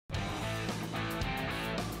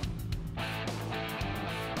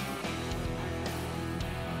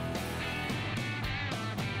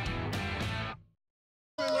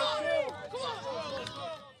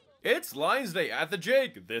It's Lions Day at the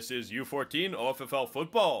Jig. This is U14 OFFL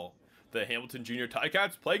football. The Hamilton Junior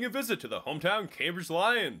Ticats paying a visit to the hometown Cambridge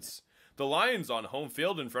Lions. The Lions on home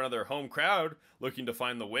field in front of their home crowd, looking to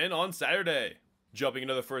find the win on Saturday. Jumping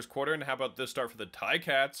into the first quarter, and how about this start for the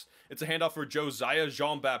Ticats? It's a handoff for Josiah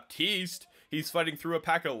Jean-Baptiste. He's fighting through a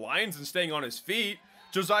pack of Lions and staying on his feet.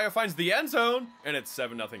 Josiah finds the end zone, and it's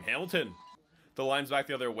 7-0 Hamilton. The Lions back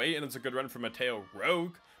the other way, and it's a good run for Mateo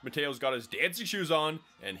Roque. Mateo's got his dancing shoes on,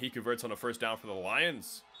 and he converts on a first down for the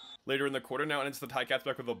Lions. Later in the quarter now, and it's the Ticats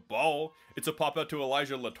back with the ball. It's a pop out to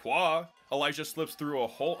Elijah Latois. Elijah slips through a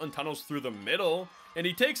hole and tunnels through the middle, and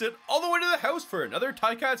he takes it all the way to the house for another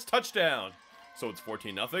Ticats touchdown. So it's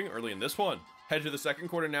 14-0 early in this one. Head to the second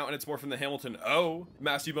quarter now, and it's more from the Hamilton O.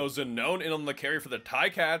 Massimo Zanone in on the carry for the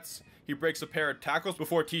Ticats. He breaks a pair of tackles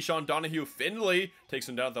before Tyshawn Donahue-Findlay takes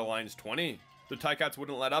him down at the Lions 20. The Ticats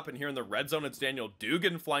wouldn't let up, and here in the red zone, it's Daniel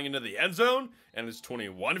Dugan flying into the end zone, and it's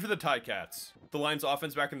 21 for the Ticats. The Lions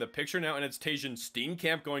offense back in the picture now, and it's Tajan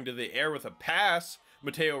Steenkamp going to the air with a pass.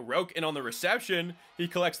 Mateo Roque in on the reception. He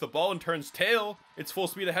collects the ball and turns tail. It's full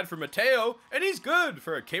speed ahead for Mateo, and he's good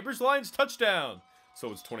for a Cambridge Lions touchdown. So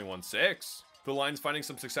it's 21-6. The Lions finding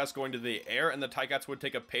some success going to the air, and the Ticats would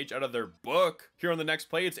take a page out of their book. Here on the next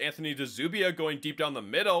play, it's Anthony DeZubia going deep down the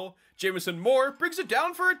middle. Jamison Moore brings it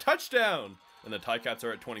down for a touchdown, and the Ticats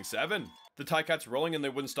are at 27. The Ticats rolling, and they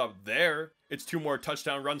wouldn't stop there. It's two more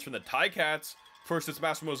touchdown runs from the Ticats. First, it's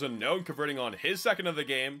Massimo Zanone converting on his second of the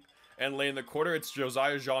game. And late in the quarter, it's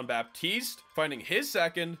Josiah Jean-Baptiste finding his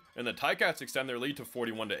second, and the Ticats extend their lead to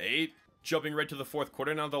 41-8. Jumping right to the fourth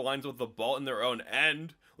quarter now, the Lions with the ball in their own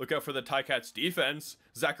end. Look out for the Ticats defense.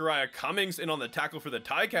 Zachariah Cummings in on the tackle for the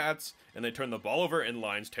Ticats, and they turn the ball over in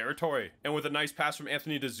Lions territory. And with a nice pass from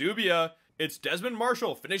Anthony DeZubia, it's Desmond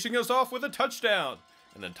Marshall finishing us off with a touchdown,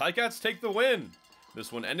 and the Ticats take the win.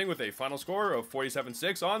 This one ending with a final score of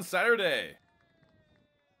 47-6 on Saturday.